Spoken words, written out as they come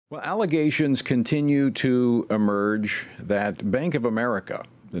Well, allegations continue to emerge that Bank of America,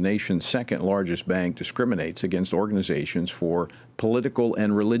 the nation's second largest bank, discriminates against organizations for political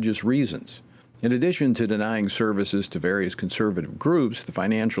and religious reasons. In addition to denying services to various conservative groups, the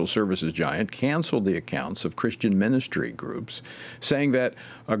financial services giant canceled the accounts of Christian ministry groups, saying that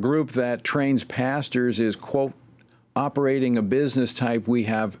a group that trains pastors is, quote, operating a business type we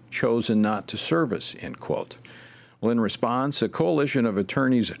have chosen not to service, end quote. Well, in response, a coalition of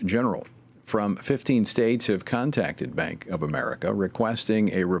attorneys general from 15 states have contacted Bank of America requesting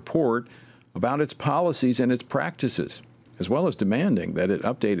a report about its policies and its practices, as well as demanding that it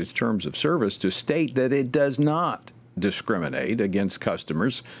update its terms of service to state that it does not discriminate against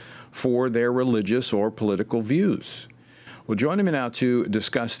customers for their religious or political views. Well, joining me now to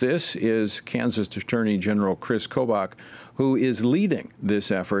discuss this is Kansas Attorney General Kris Kobach, who is leading this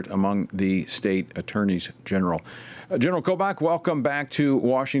effort among the state attorneys general. General Kobach, welcome back to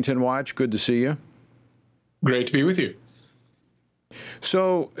Washington Watch. Good to see you. Great to be with you.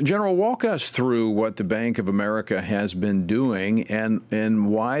 So, General, walk us through what the Bank of America has been doing and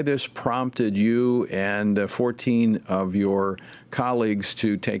why this prompted you and 14 of your colleagues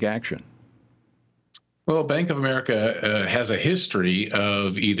to take action. Well, Bank of America has a history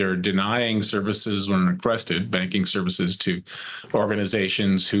of either denying services when requested, banking services to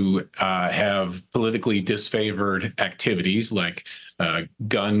organizations who have politically disfavored activities like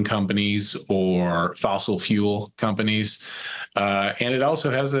gun companies or fossil fuel companies. And it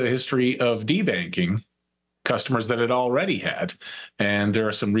also has a history of debanking customers that it already had. And there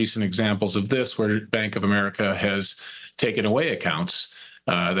are some recent examples of this where Bank of America has taken away accounts,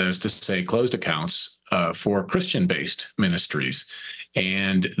 that is to say, closed accounts for Christian-based ministries.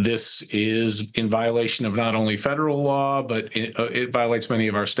 And this is in violation of not only federal law, but it violates many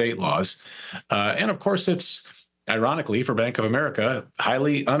of our state laws. And of course, it's, ironically, for Bank of America,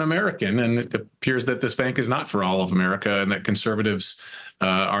 highly un-American. And it appears that this bank is not for all of America and that conservatives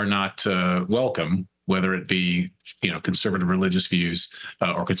are not welcome, whether it be, conservative religious views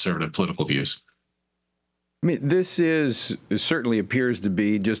or conservative political views. I mean, this certainly appears to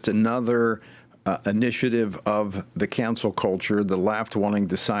be just another initiative of the cancel culture, the left wanting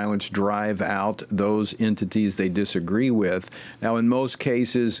to silence, drive out those entities they disagree with. Now, in most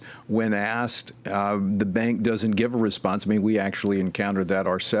cases, when asked, the bank doesn't give a response. I mean, we actually encountered that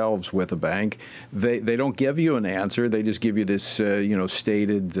ourselves with a bank. They don't give you an answer. They just give you this,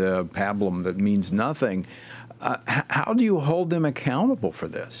 stated pablum that means nothing. How do you hold them accountable for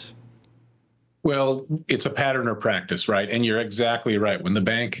this? Well, it's a pattern or practice, right? And you're exactly right. When the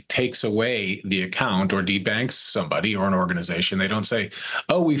bank takes away the account or debanks somebody or an organization, they don't say,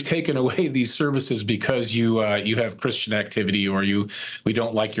 "Oh, we've taken away these services because you have Christian activity or we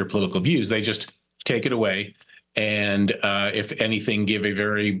don't like your political views." They just take it away, and if anything, give a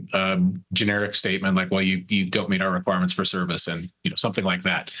very generic statement like, "Well, you don't meet our requirements for service," and something like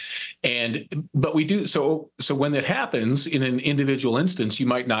that. But we do so when it happens in an individual instance, you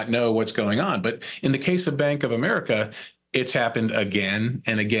might not know what's going on. But in the case of Bank of America, it's happened again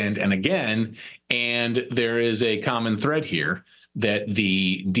and again and again, and there is a common thread here that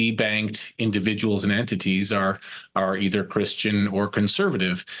the debanked individuals and entities are either Christian or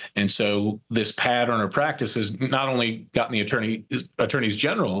conservative. And so this pattern or practice has not only gotten the attorneys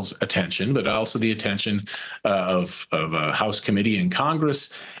general's attention, but also the attention of a House committee in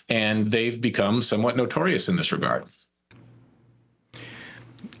Congress, and they've become somewhat notorious in this regard.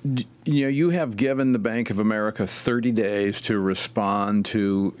 You have given the Bank of America 30 days to respond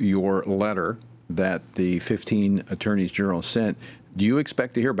to your letter that the 15 attorneys general sent. Do you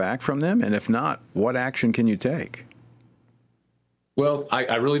expect to hear back from them? And if not, what action can you take? Well,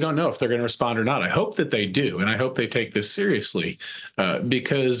 I really don't know if they're going to respond or not. I hope that they do, and I hope they take this seriously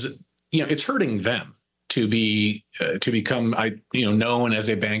because it's hurting them to become known as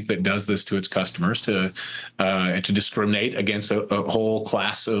a bank that does this to its customers, to discriminate against a whole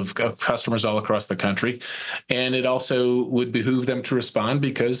class of customers all across the country. And it also would behoove them to respond,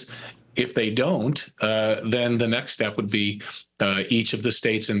 because if they don't, then the next step would be each of the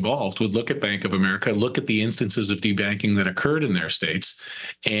states involved would look at Bank of America, look at the instances of debanking that occurred in their states,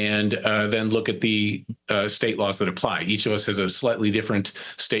 and then look at the state laws that apply. Each of us has a slightly different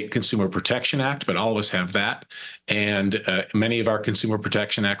state consumer protection act, but all of us have that. And many of our consumer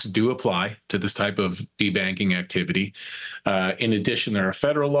protection acts do apply to this type of debanking activity. In addition, there are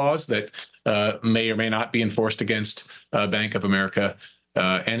federal laws that may or may not be enforced against Bank of America.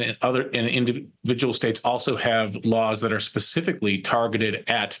 And individual states also have laws that are specifically targeted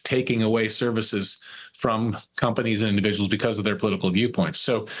at taking away services from companies and individuals because of their political viewpoints.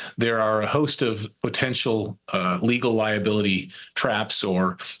 So there are a host of potential legal liability traps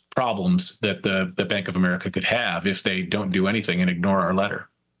or problems that the Bank of America could have if they don't do anything and ignore our letter.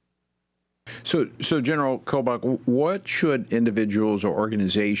 So General Kobach, what should individuals or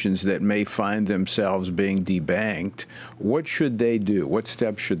organizations that may find themselves being debanked, what should they do? What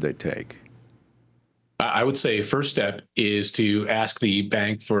steps should they take? I would say first step is to ask the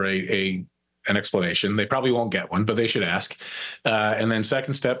bank for an explanation. They probably won't get one, but they should ask. And then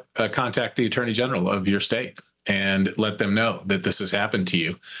second step, contact the Attorney General of your state and let them know that this has happened to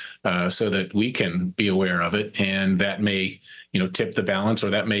you, so that we can be aware of it. And that may, tip the balance, or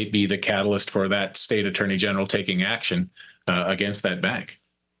that may be the catalyst for that state attorney general taking action against that bank.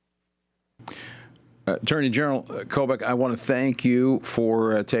 Attorney General Kobach, I want to thank you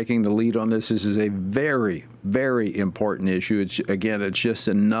for taking the lead on this. This is a very, very important issue. It's just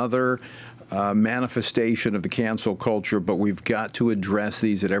another manifestation of the cancel culture, but we've got to address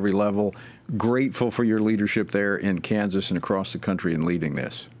these at every level. Grateful for your leadership there in Kansas and across the country in leading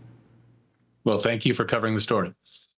this. Well, thank you for covering the story.